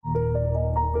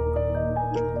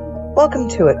Welcome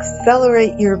to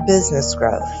Accelerate Your Business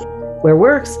Growth, where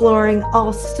we're exploring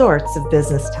all sorts of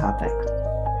business topics.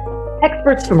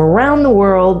 Experts from around the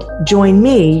world join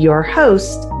me, your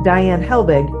host, Diane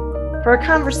Helbig, for a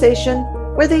conversation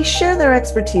where they share their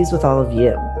expertise with all of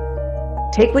you.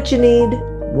 Take what you need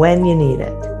when you need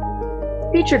it.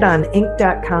 Featured on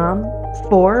Inc.com,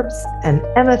 Forbes, and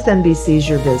MSNBC's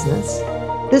Your Business,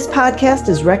 this podcast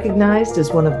is recognized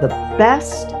as one of the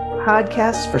best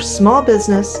podcasts for small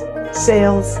business,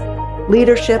 sales,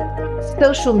 leadership,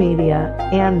 social media,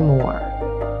 and more.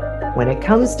 When it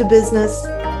comes to business,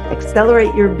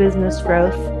 Accelerate Your Business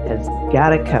Growth has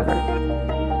got it covered.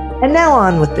 And now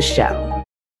on with the show.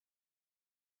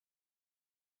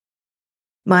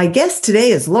 My guest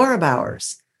today is Laura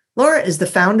Bowers. Laura is the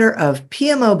founder of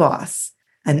PMO Boss,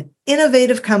 an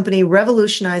innovative company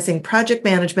revolutionizing project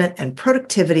management and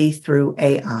productivity through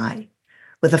AI.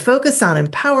 With a focus on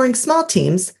empowering small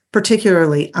teams,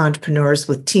 particularly entrepreneurs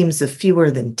with teams of fewer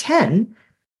than 10,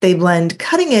 they blend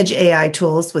cutting-edge AI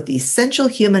tools with essential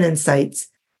human insights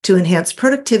to enhance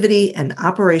productivity and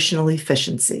operational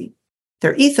efficiency.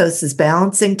 Their ethos is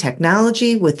balancing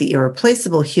technology with the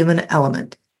irreplaceable human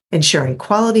element, ensuring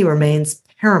quality remains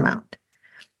paramount.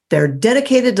 They're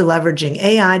dedicated to leveraging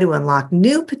AI to unlock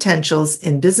new potentials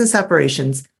in business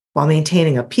operations while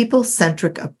maintaining a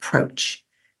people-centric approach.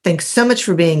 Thanks so much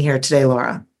for being here today,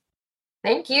 Laura.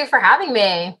 Thank you for having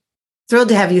me. Thrilled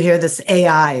to have you here. This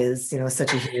AI is,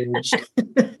 such a huge...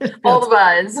 All the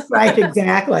buzz. Right,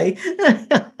 exactly.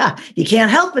 You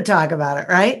can't help but talk about it,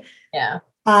 right? Yeah.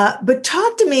 But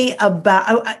talk to me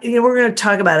about, we're going to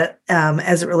talk about it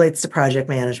as it relates to project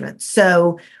management.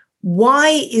 So why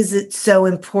is it so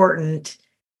important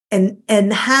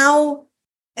and how,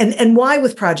 and why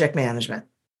with project management?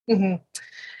 Mm-hmm.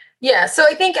 Yeah. So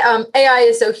I think AI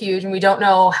is so huge and we don't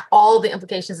know all the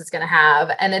implications it's going to have,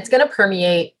 and it's going to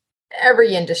permeate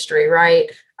every industry,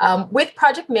 right? With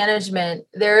project management,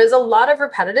 there is a lot of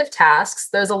repetitive tasks.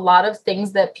 There's a lot of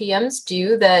things that PMs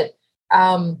do that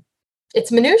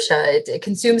it's minutia. It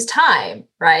consumes time,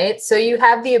 right? So you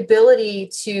have the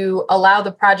ability to allow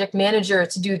the project manager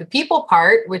to do the people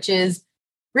part, which is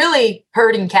really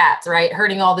herding cats, right?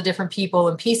 Herding all the different people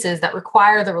and pieces that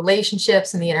require the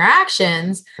relationships and the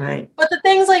interactions. Right. But the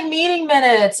things like meeting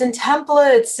minutes and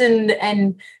templates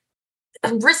and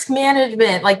risk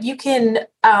management, like you can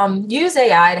use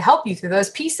AI to help you through those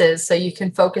pieces so you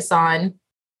can focus on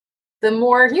the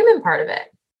more human part of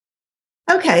it.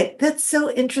 Okay, that's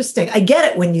so interesting. I get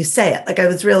it when you say it. Like I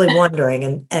was really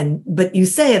wondering, but you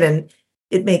say it and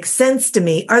it makes sense to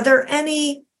me. Are there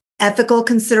any ethical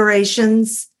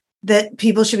considerations that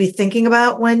people should be thinking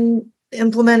about when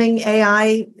implementing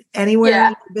AI anywhere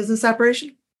in the business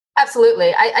operation?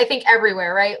 Absolutely. I think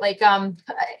everywhere, right? Like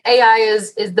AI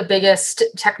is the biggest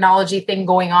technology thing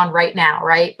going on right now,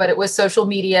 right? But it was social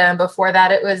media, and before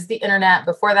that it was the internet.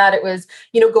 Before that it was,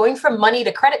 going from money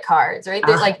to credit cards, right?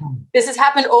 Like this has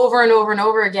happened over and over and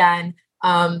over again.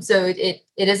 So it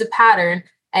is a pattern,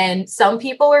 and some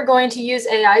people are going to use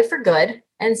AI for good,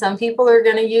 and some people are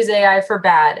going to use AI for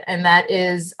bad, and that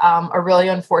is a really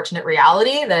unfortunate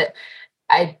reality that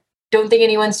I don't think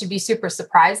anyone should be super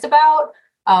surprised about.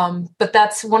 But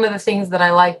that's one of the things that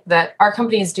I like that our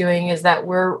company is doing, is that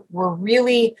we're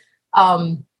really,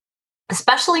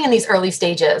 especially in these early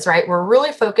stages, right? We're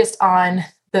really focused on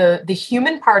the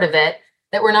human part of it,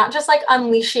 that we're not just like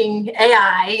unleashing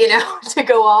AI, to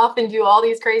go off and do all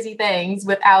these crazy things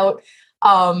without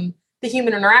the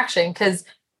human interaction, because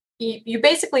you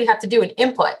basically have to do an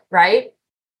input, right?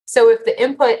 So if the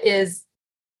input is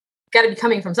got to be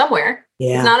coming from somewhere.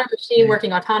 Yeah. It's not a machine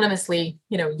working autonomously,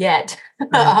 yet.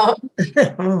 Right.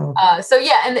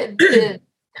 And to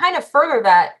kind of further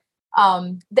that,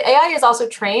 the AI is also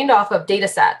trained off of data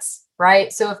sets,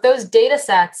 right? So if those data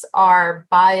sets are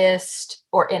biased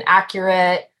or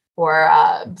inaccurate or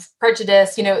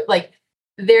prejudiced, like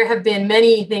there have been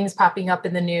many things popping up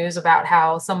in the news about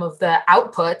how some of the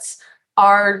outputs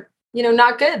are,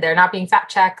 not good. They're not being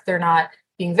fact checked. They're not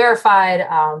being verified.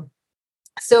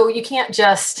 So you can't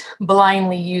just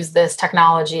blindly use this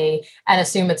technology and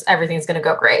assume everything's going to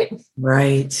go great.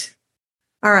 Right.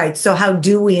 All right. So how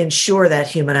do we ensure that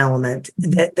human element,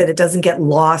 that it doesn't get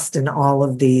lost in all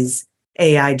of these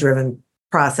AI-driven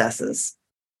processes?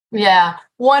 Yeah.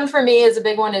 One for me is a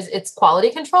big one, is it's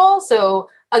quality control. So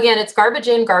again, it's garbage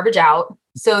in, garbage out.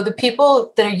 So the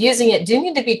people that are using it do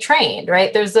need to be trained,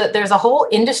 right? There's a whole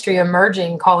industry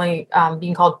emerging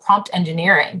being called prompt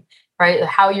engineering, right?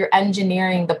 How you're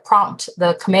engineering the prompt,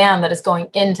 the command that is going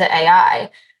into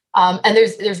AI. And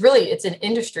there's really, it's an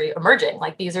industry emerging.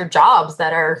 Like these are jobs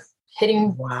that are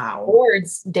hitting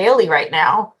boards daily right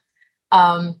now.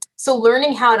 So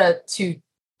learning how to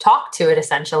talk to it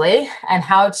essentially, and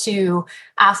how to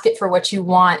ask it for what you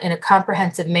want in a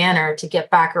comprehensive manner to get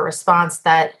back a response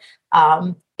that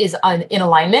is in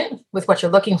alignment with what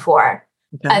you're looking for.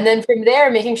 Okay. And then from there,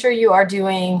 making sure you are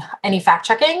doing any fact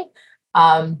checking.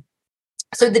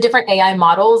 So the different AI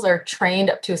models are trained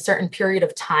up to a certain period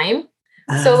of time.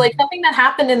 So like something that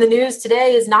happened in the news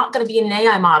today is not going to be in an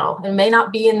AI model. It may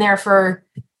not be in there for,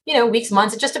 weeks,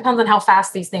 months. It just depends on how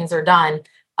fast these things are done.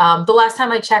 The last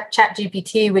time I checked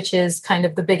ChatGPT, which is kind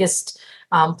of the biggest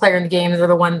player in the game, they're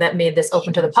the one that made this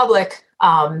open to the public.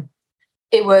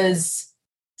 It was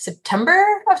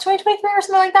September of 2023 or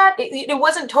something like that. It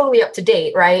wasn't totally up to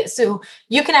date, right? So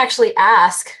you can actually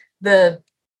ask the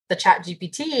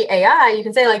ChatGPT AI, you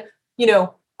can say like,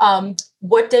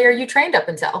 what day are you trained up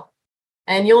until?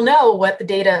 And you'll know what the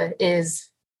data is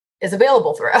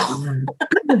available through.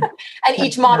 And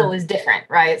each model is different,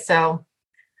 right? So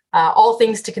all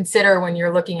things to consider when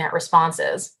you're looking at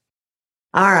responses.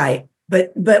 All right.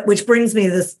 But which brings me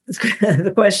to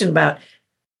the question about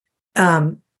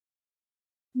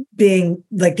being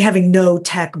like having no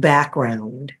tech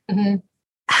background. Mm-hmm.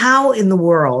 How in the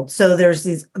world? So there's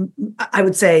these, I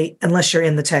would say, unless you're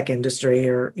in the tech industry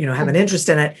or, have an interest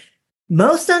in it,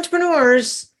 most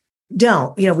entrepreneurs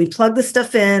don't. We plug the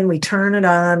stuff in, we turn it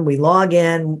on, we log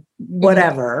in,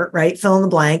 whatever, right? Fill in the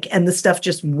blank, and the stuff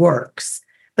just works.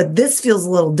 But this feels a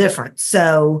little different.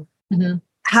 So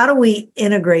how do we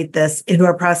integrate this into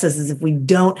our processes if we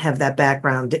don't have that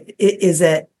background? Is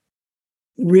it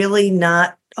really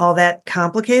not all that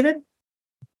complicated?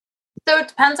 So it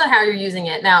depends on how you're using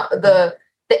it. Now, the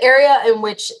area in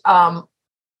which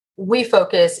we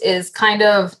focus is kind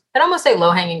of, I'd almost say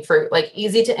low-hanging fruit, like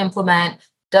easy to implement,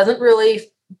 doesn't really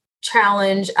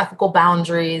challenge ethical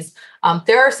boundaries.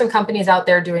 There are some companies out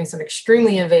there doing some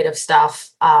extremely innovative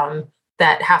stuff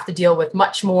that have to deal with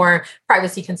much more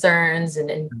privacy concerns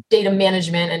and data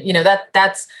management. And,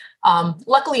 that's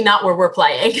luckily not where we're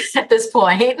playing at this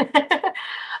point.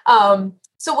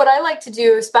 So what I like to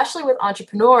do, especially with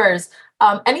entrepreneurs,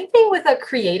 anything with a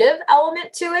creative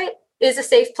element to it is a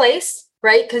safe place,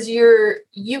 right? Because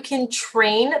you can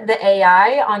train the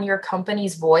AI on your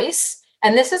company's voice.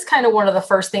 And this is kind of one of the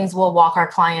first things we'll walk our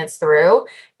clients through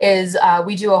is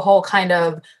we do a whole kind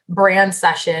of brand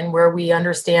session where we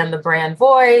understand the brand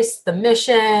voice, the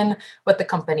mission, what the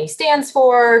company stands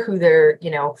for, who their,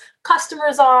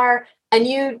 customers are. And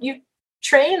you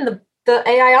train the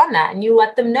AI on that, and you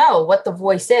let them know what the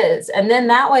voice is. And then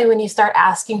that way, when you start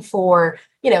asking for,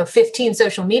 15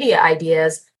 social media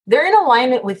ideas, they're in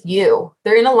alignment with you.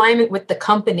 They're in alignment with the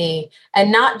company,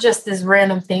 and not just these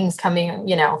random things coming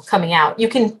out. You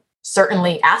can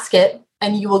certainly ask it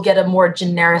and you will get a more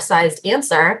genericized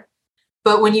answer.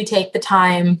 But when you take the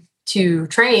time to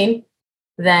train,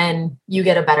 then you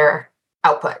get a better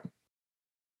output.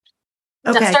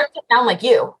 Okay. That starts to sound like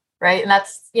you. Right. And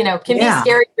that's, can be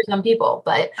scary for some people,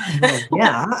 but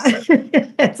yeah,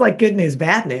 it's like good news,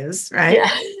 bad news. Right.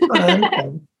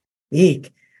 Yeah.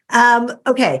 Eek.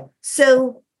 Okay.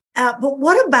 So, but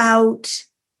what about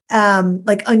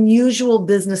like unusual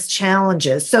business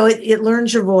challenges? So it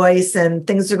learns your voice and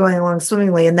things are going along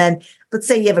swimmingly. And then let's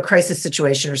say you have a crisis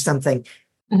situation or something.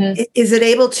 Mm-hmm. Is it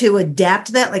able to adapt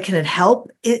to that? Like, can it help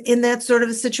in that sort of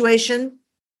a situation?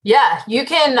 Yeah, you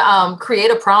can create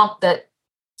a prompt that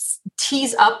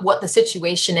tease up what the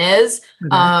situation is.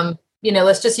 Mm-hmm.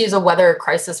 Let's just use a weather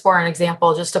crisis for an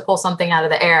example, just to pull something out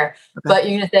of the air. Okay. But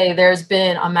you're going to say there's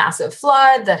been a massive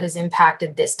flood that has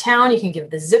impacted this town. You can give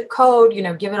the zip code,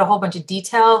 give it a whole bunch of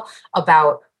detail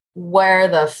about where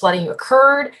the flooding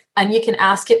occurred. And you can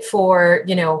ask it for,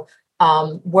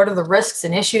 what are the risks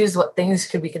and issues? What things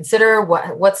could we consider?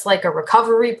 What's like a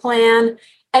recovery plan?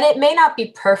 And it may not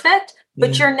be perfect,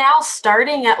 but you're now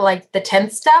starting at like the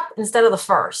 10th step instead of the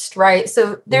first, right?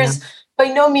 So there's by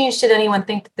no means should anyone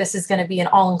think that this is going to be an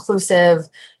all-inclusive,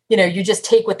 you just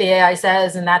take what the AI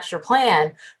says and that's your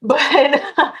plan. But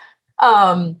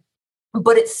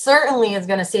it certainly is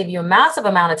going to save you a massive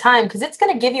amount of time because it's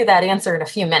going to give you that answer in a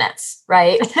few minutes,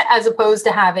 right? As opposed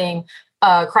to having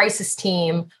a crisis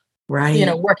team,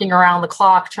 right, working around the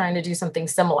clock trying to do something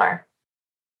similar.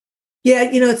 Yeah,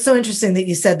 it's so interesting that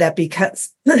you said that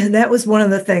because that was one of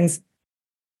the things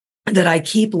that I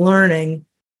keep learning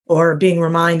or being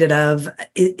reminded of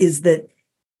is that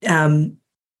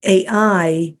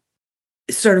AI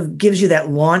sort of gives you that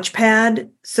launch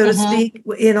pad, so to speak,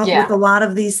 with a lot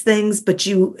of these things. But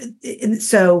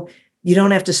so you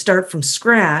don't have to start from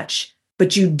scratch,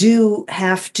 but you do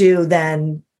have to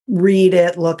then read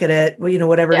it, look at it,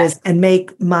 whatever it is, and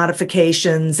make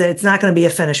modifications. It's not going to be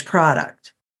a finished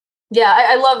product. Yeah,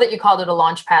 I love that you called it a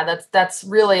launch pad. That's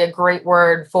really a great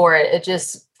word for it. It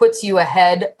just puts you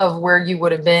ahead of where you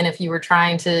would have been if you were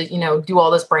trying to, do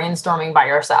all this brainstorming by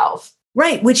yourself.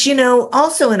 Right. Which,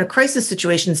 also in a crisis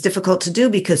situation is difficult to do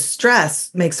because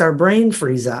stress makes our brain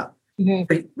freeze up.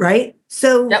 Mm-hmm. Right.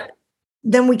 So Yep.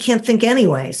 then we can't think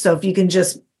anyway. So if you can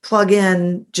just plug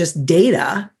in just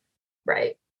data,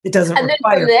 right. It doesn't and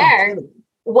require. then from there,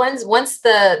 once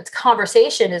the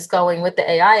conversation is going with the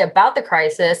AI about the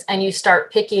crisis, and you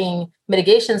start picking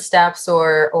mitigation steps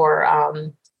or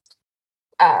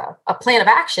a plan of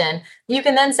action, you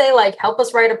can then say, like, help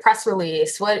us write a press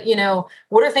release. What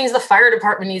are things the fire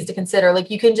department needs to consider?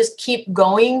 Like, you can just keep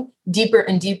going deeper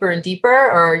and deeper and deeper,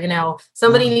 or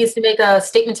somebody needs to make a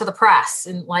statement to the press,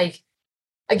 and like,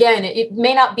 again, it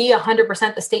may not be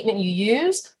 100% the statement you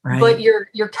use, right, but you're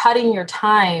cutting your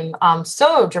time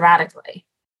so dramatically.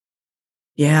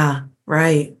 Yeah,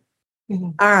 right. Mm-hmm.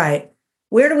 All right.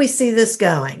 Where do we see this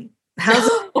going? How's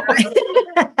it?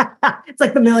 It's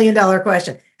like the $1 million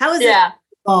question. How is it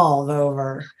evolve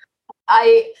over?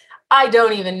 I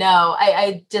don't even know.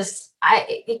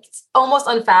 It's almost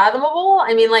unfathomable.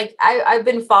 I mean, like, I've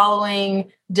been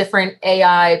following different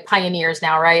AI pioneers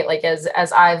now, right? Like, as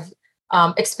I've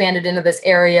expanded into this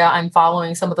area, I'm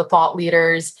following some of the thought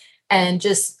leaders, and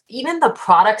just even the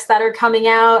products that are coming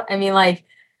out. I mean, like,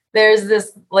 there's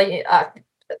this like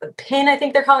pin, I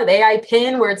think they're calling it, the AI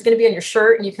pin, where it's going to be on your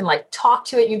shirt and you can like talk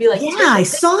to it. And you'd be like, yeah, I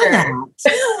saw that.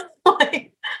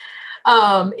 Like,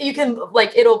 you can,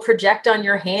 like, it'll project on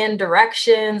your hand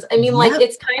directions. I mean, like,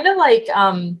 it's kind of like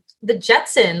the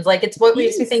Jetsons. Like, it's what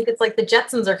makes me think it's like the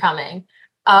Jetsons are coming.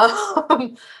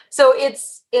 So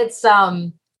it's that's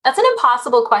an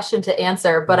impossible question to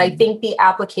answer, but I think the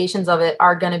applications of it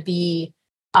are going to be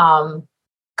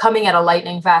coming at a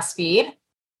lightning fast speed.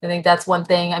 I think that's one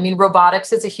thing. I mean,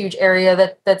 robotics is a huge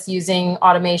area that's using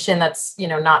automation. That's,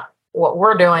 not what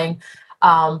we're doing.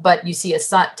 But you see a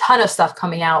ton of stuff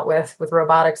coming out with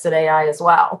robotics and AI as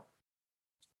well.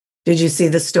 Did you see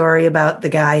the story about the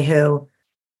guy who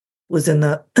was in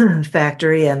the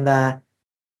factory and the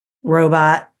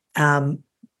robot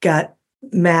got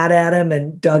mad at him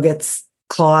and dug its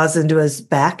claws into his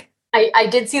back? I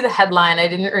did see the headline. I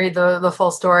didn't read the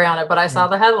full story on it, but I saw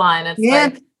the headline. It's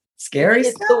like scary.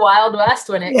 It's the Wild West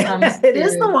when it comes to it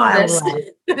is the Wild West.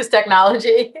 This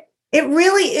technology. It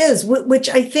really is, which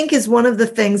I think is one of the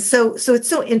things. So it's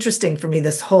so interesting for me,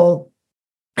 this whole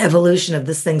evolution of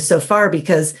this thing so far,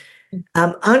 because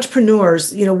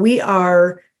entrepreneurs, we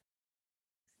are,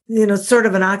 sort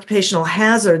of an occupational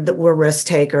hazard that we're risk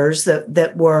takers,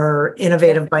 that we're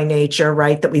innovative by nature,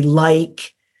 right? That we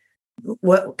like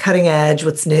what cutting edge,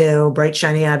 what's new, bright,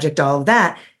 shiny object, all of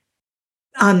that.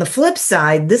 On the flip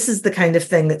side, this is the kind of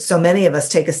thing that so many of us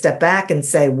take a step back and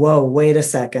say, whoa, wait a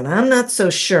second. I'm not so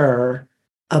sure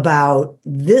about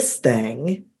this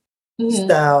thing. Mm-hmm.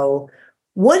 So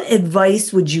what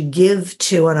advice would you give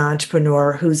to an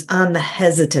entrepreneur who's on the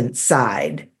hesitant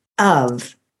side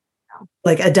of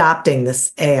like adopting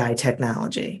this AI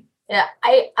technology? Yeah,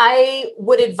 I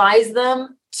would advise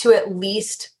them to at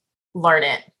least learn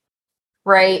it,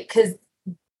 right? Because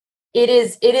it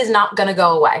is not going to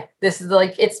go away. This is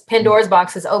like, it's Pandora's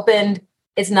box is opened.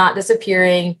 It's not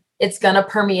disappearing. It's going to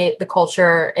permeate the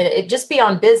culture. It just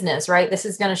beyond business, right? This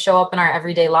is going to show up in our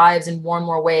everyday lives in more and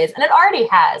more ways. And it already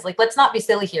has. Like, let's not be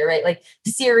silly here, right? Like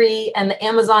Siri and the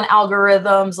Amazon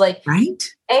algorithms, like, right?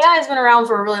 AI has been around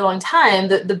for a really long time.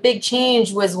 The big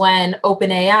change was when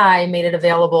OpenAI made it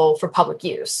available for public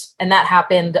use. And that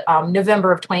happened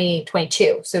November of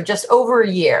 2022. So just over a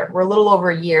year. We're a little over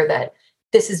a year that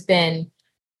this has been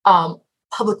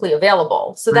publicly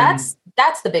available. So that's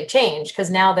the big change, because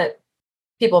now that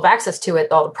people have access to it,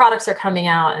 all the products are coming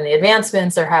out and the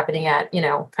advancements are happening at,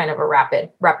 kind of a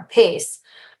rapid pace.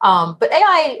 But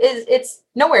AI it's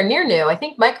nowhere near new. I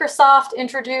think Microsoft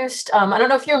introduced, I don't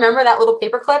know if you remember that little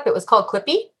paperclip. It was called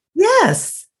Clippy.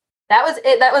 Yes. That was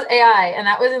it. That was AI. And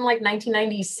that was in like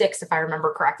 1996, if I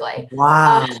remember correctly.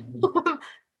 Wow.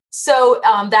 So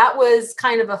that was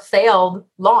kind of a failed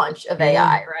launch of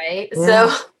AI, right?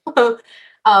 Yeah. So,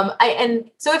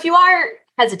 so if you are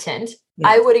hesitant,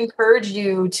 I would encourage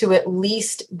you to at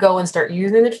least go and start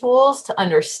using the tools to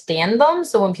understand them.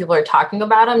 So when people are talking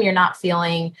about them, you're not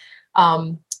feeling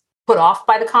put off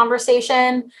by the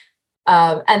conversation.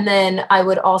 And then I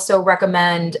would also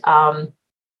recommend,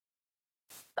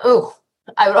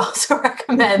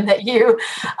 that you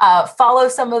follow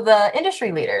some of the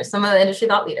industry leaders, some of the industry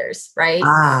thought leaders, right?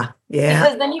 Yeah.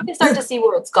 Because then you can start to see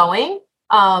where it's going.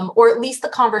 Or at least the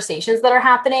conversations that are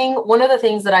happening. One of the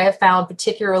things that I have found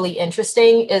particularly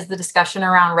interesting is the discussion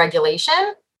around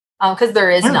regulation, because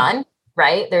there is none.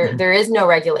 right? There is no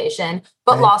regulation,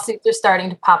 but Right. lawsuits are starting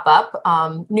to pop up.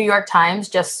 New York Times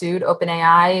just sued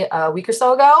OpenAI a week or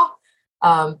so ago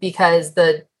because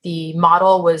the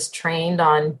model was trained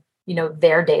on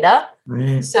their data.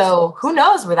 Right. So who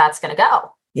knows where that's going to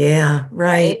go, Yeah.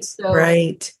 Right. right? So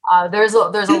Right. there's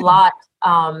a lot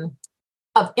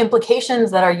of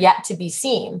implications that are yet to be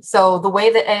seen. So the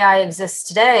way that AI exists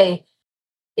today,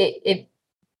 it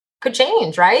could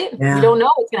change, right? We Yeah. don't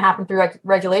know what's going to happen through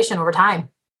regulation over time.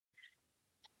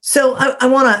 So I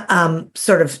want to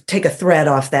sort of take a thread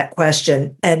off that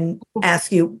question and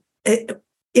ask you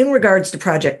in regards to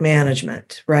project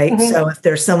management, right? Mm-hmm. So if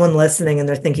there's someone listening and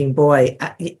they're thinking, boy,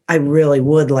 I really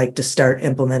would like to start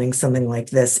implementing something like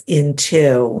this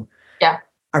into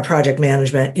our project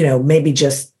management, maybe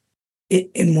just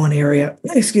in one area,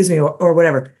 excuse me, or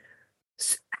whatever.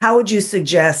 How would you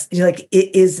suggest,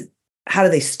 how do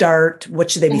they start? What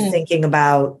should they be thinking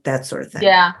about? That sort of thing.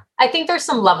 Yeah. I think there's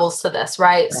some levels to this,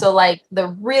 right? Yeah. So like the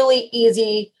really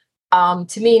easy,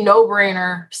 to me,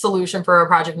 no-brainer solution for a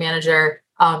project manager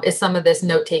is some of this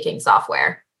note-taking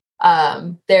software.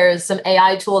 There's some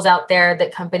AI tools out there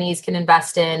that companies can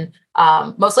invest in,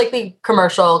 most likely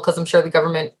commercial, because I'm sure the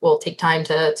government will take time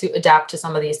to adapt to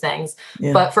some of these things.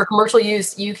 Yeah. But for commercial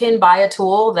use, you can buy a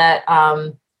tool that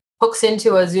hooks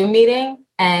into a Zoom meeting,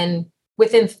 and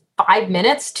within 5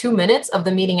 minutes, 2 minutes of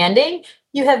the meeting ending,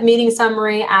 you have meeting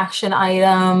summary, action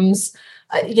items,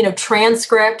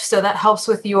 transcript. So that helps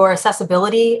with your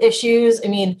accessibility issues. I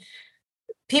mean,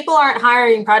 people aren't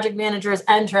hiring project managers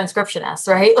and transcriptionists,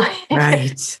 right?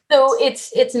 Right. So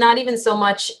it's not even so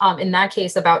much in that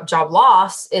case about job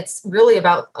loss. It's really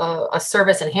about a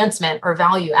service enhancement or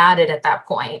value added at that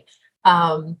point.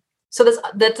 So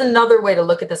that's another way to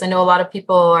look at this. I know a lot of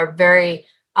people are very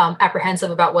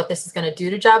apprehensive about what this is going to do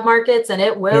to job markets, and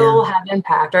it will have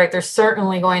impact, right? There's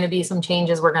certainly going to be some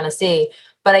changes we're going to see.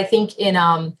 But I think in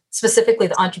specifically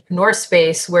the entrepreneur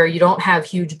space, where you don't have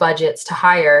huge budgets to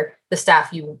hire the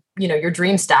staff, your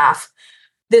dream staff,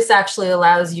 this actually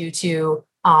allows you to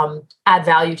add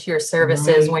value to your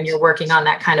services when you're working on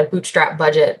that kind of bootstrap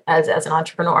budget as an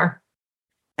entrepreneur.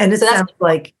 And it sounds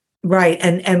like, right.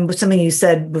 And something you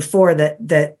said before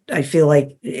that I feel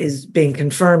like is being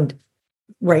confirmed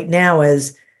right now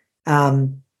is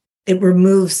it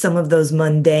removes some of those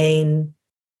mundane,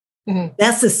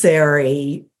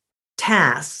 necessary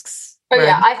tasks. Oh, right?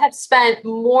 Yeah, I have spent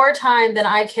more time than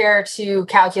I care to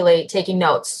calculate taking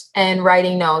notes and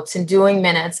writing notes and doing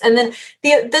minutes. And then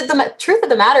the truth of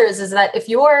the matter is that if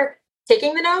you're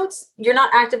taking the notes, you're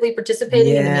not actively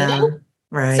participating in the meeting.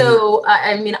 Right. So,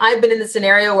 I mean, I've been in the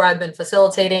scenario where I've been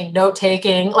facilitating, note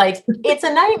taking, like it's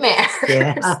a nightmare.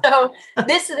 Yeah. So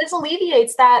this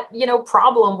alleviates that,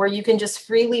 problem where you can just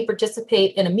freely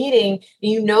participate in a meeting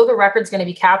and the record's going to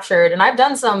be captured. And I've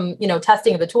done some,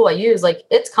 testing of the tool I use, like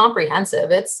it's comprehensive.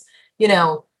 It's,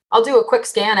 I'll do a quick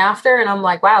scan after and I'm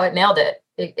like, wow, it nailed it.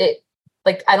 It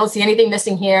like, I don't see anything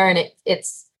missing here. And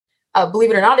it's believe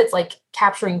it or not, it's like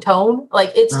capturing tone.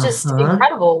 Like it's just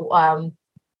incredible.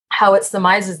 How it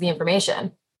summarizes the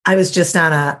information. I was just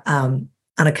on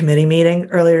a committee meeting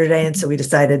earlier today, and so we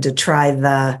decided to try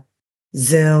the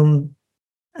Zoom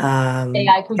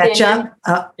AI catch-up.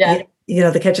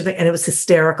 The catch-up thing, and it was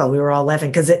hysterical. We were all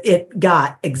laughing because it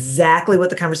got exactly what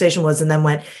the conversation was, and then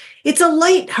went, "It's a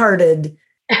lighthearted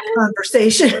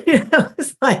conversation."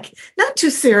 It's like not too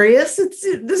serious. It's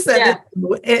this that.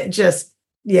 It just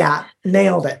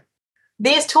nailed it.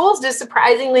 These tools do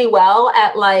surprisingly well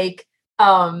at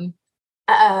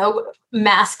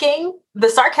masking the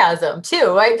sarcasm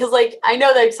too, right? Because I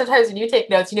know that sometimes when you take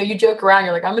notes, you joke around,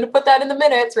 you're like, I'm going to put that in the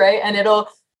minutes, right? And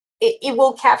it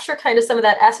will capture kind of some of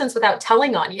that essence without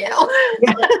telling on you.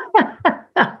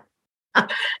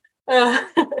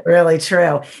 Really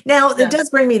true. Now, it does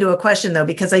bring me to a question though,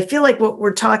 because I feel like what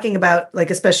we're talking about,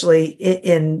 especially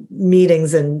in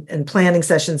meetings and planning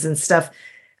sessions and stuff,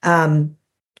 that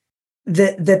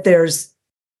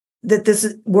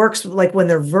this works when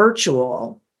they're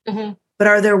virtual, but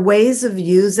are there ways of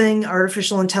using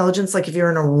artificial intelligence? Like if you're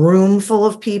in a room full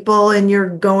of people and you're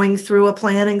going through a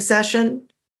planning session?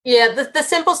 Yeah, the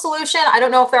simple solution, I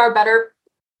don't know if there are better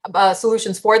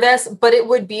solutions for this, but it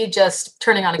would be just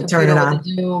turning on a computer with a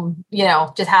Zoom,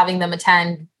 just having them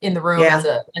attend in the room as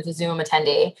a Zoom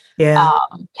attendee,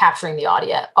 capturing the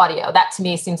audio. That to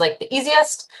me seems like the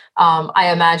easiest.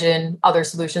 I imagine other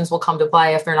solutions will come to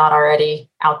play if they're not already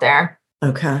out there.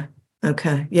 Okay.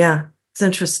 Yeah, it's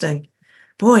interesting.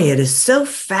 Boy, it is so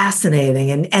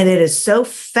fascinating and it is so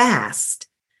fast.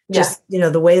 Just,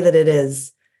 the way that it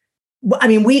is. I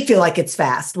mean, we feel like it's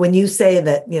fast. When you say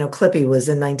that, Clippy was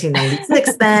in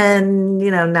 1996, then,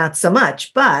 not so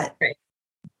much. But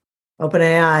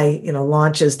OpenAI,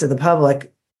 launches to the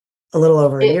public a little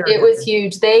over a year ago. It was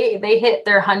huge. They hit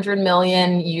their 100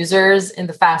 million users in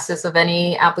the fastest of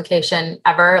any application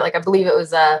ever. Like I believe it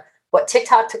was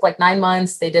TikTok took like 9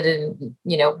 months. They did it in,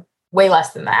 way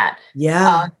less than that.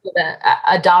 Yeah. The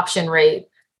adoption rate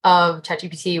of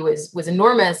ChatGPT was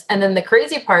enormous. And then the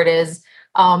crazy part is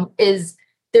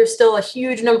there's still a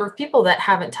huge number of people that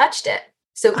haven't touched it.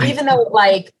 So even though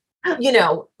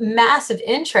massive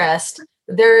interest,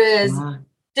 there is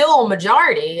still a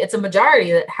majority. It's a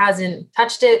majority that hasn't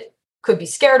touched it, could be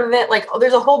scared of it. Like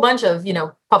there's a whole bunch of,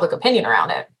 public opinion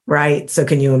around it. Right. So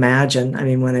can you imagine? I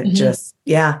mean, when it just,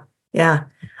 yeah.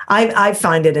 I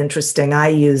find it interesting. I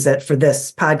use it for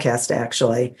this podcast,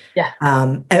 actually. Yeah.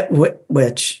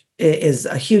 Which is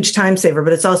a huge time saver,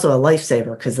 but it's also a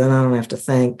lifesaver because then I don't have to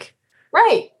think.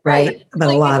 Right.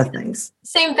 About a lot of things.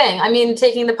 Same thing. I mean,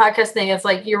 taking the podcast thing, it's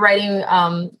like you're writing,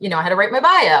 I had to write my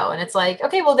bio and it's like,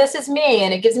 okay, well, this is me.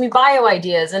 And it gives me bio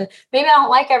ideas. And maybe I don't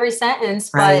like every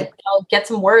sentence, but I'll get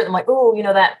some words. I'm like, oh,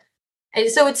 that. And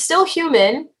so it's still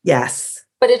human. Yes.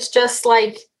 But it's just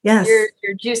like, yes,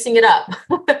 you're juicing it up.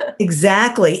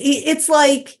 Exactly. It's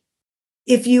like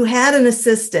if you had an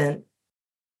assistant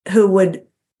who would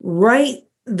write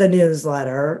the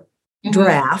newsletter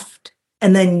draft,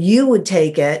 and then you would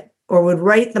take it or would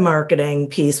write the marketing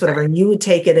piece, whatever, and you would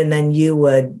take it and then you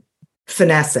would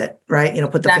finesse it, right?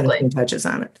 Put the finishing touches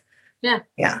on it. Yeah.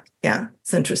 Yeah.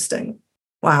 It's interesting.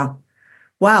 Wow,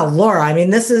 Laura. I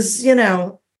mean, this is,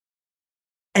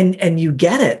 and you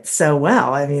get it so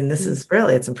well. I mean, this is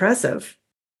really, it's impressive.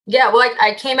 Yeah. Well,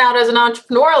 I came out as an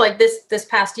entrepreneur like this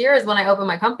past year is when I opened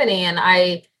my company, and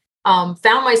I found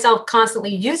myself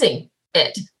constantly using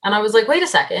it. And I was like, wait a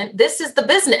second, this is the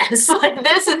business. Like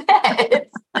this is it.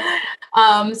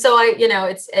 So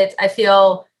I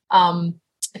feel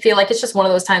like it's just one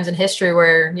of those times in history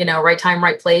where, right time,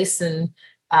 right place. And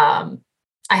I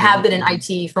have been in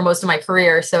IT for most of my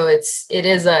career. So it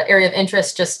is an area of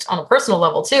interest just on a personal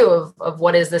level too, of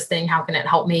what is this thing? How can it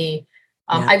help me?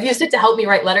 I've used it to help me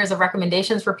write letters of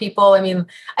recommendations for people. I mean,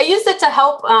 I used it to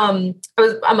help, I'm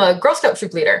a Girl Scout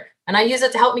troop leader. And I use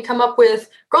it to help me come up with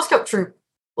Girl Scout troop,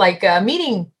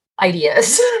 meeting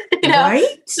ideas,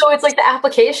 Right? So it's like the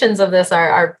applications of this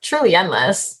are truly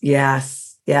endless.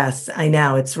 Yes, I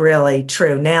know. It's really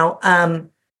true. Now,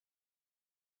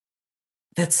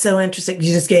 that's so interesting.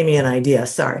 You just gave me an idea.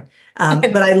 Sorry.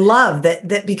 But I love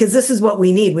that because this is what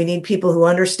we need. We need people who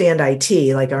understand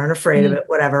IT, like aren't afraid of it,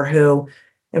 whatever, who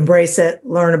embrace it,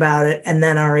 learn about it, and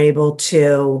then are able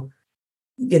to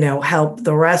help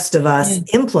the rest of us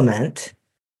implement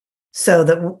so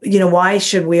that, why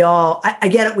should we all, I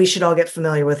get it. We should all get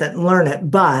familiar with it and learn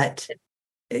it, but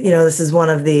this is one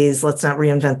of these, let's not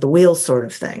reinvent the wheel sort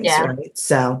of things. Yeah. Right.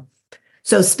 So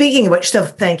speaking of which,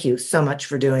 thank you so much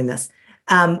for doing this.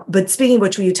 But speaking of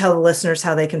which, will you tell the listeners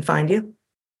how they can find you?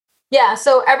 Yeah.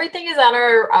 So everything is on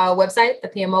our website, the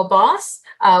PMO Boss.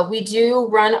 We do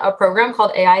run a program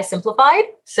called AI Simplified.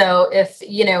 So if,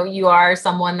 you are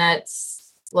someone that's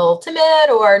a little timid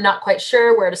or not quite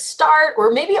sure where to start,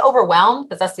 or maybe overwhelmed,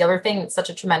 because that's the other thing. It's such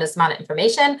a tremendous amount of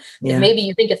information. Yeah. Maybe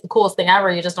you think it's the coolest thing ever.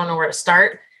 You just don't know where to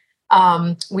start.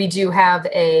 We do have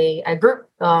a group,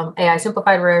 AI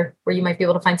Simplified, where you might be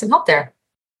able to find some help there.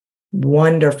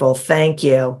 Wonderful. Thank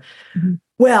you. Mm-hmm.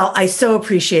 Well, I so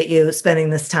appreciate you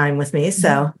spending this time with me.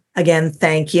 So again,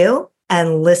 thank you.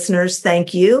 And listeners,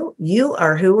 thank you. You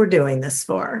are who we're doing this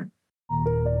for.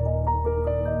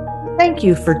 Thank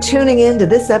you for tuning in to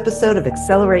this episode of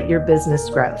Accelerate Your Business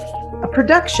Growth, a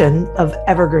production of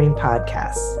Evergreen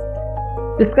Podcasts.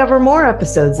 Discover more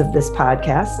episodes of this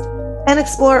podcast and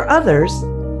explore others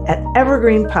at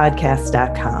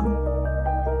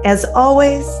evergreenpodcast.com. As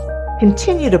always,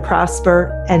 continue to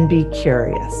prosper and be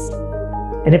curious.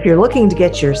 And if you're looking to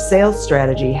get your sales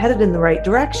strategy headed in the right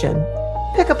direction,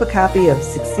 pick up a copy of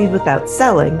Succeed Without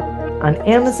Selling on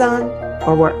Amazon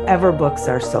or wherever books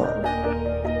are sold.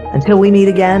 Until we meet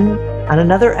again on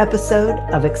another episode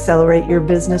of Accelerate Your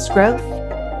Business Growth,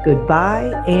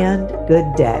 goodbye and good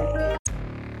day.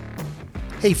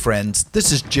 Hey friends,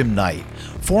 this is Jim Knight,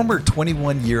 former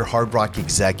 21-year Hard Rock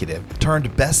executive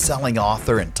turned best-selling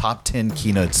author and top 10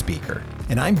 keynote speaker.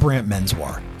 And I'm Brant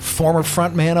Menswar, former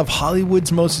frontman of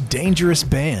Hollywood's Most Dangerous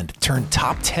Band turned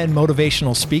top 10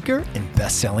 motivational speaker and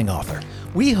best-selling author.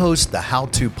 We host the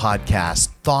how-to podcast,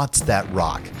 Thoughts That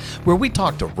Rock, where we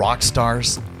talk to rock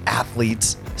stars,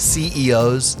 athletes,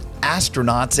 CEOs,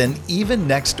 astronauts, and even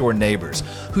next-door neighbors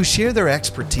who share their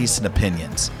expertise and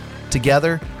opinions.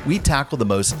 Together, we tackle the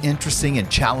most interesting and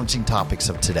challenging topics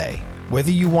of today.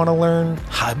 Whether you want to learn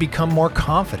how to become more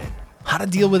confident, how to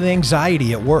deal with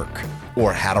anxiety at work,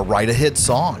 or how to write a hit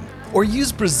song, or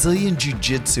use Brazilian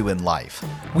Jiu-Jitsu in life.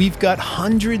 We've got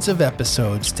hundreds of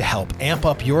episodes to help amp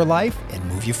up your life and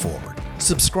move you forward.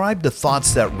 Subscribe to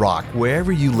Thoughts That Rock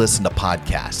wherever you listen to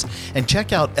podcasts, and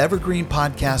check out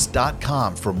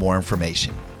evergreenpodcast.com for more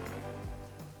information.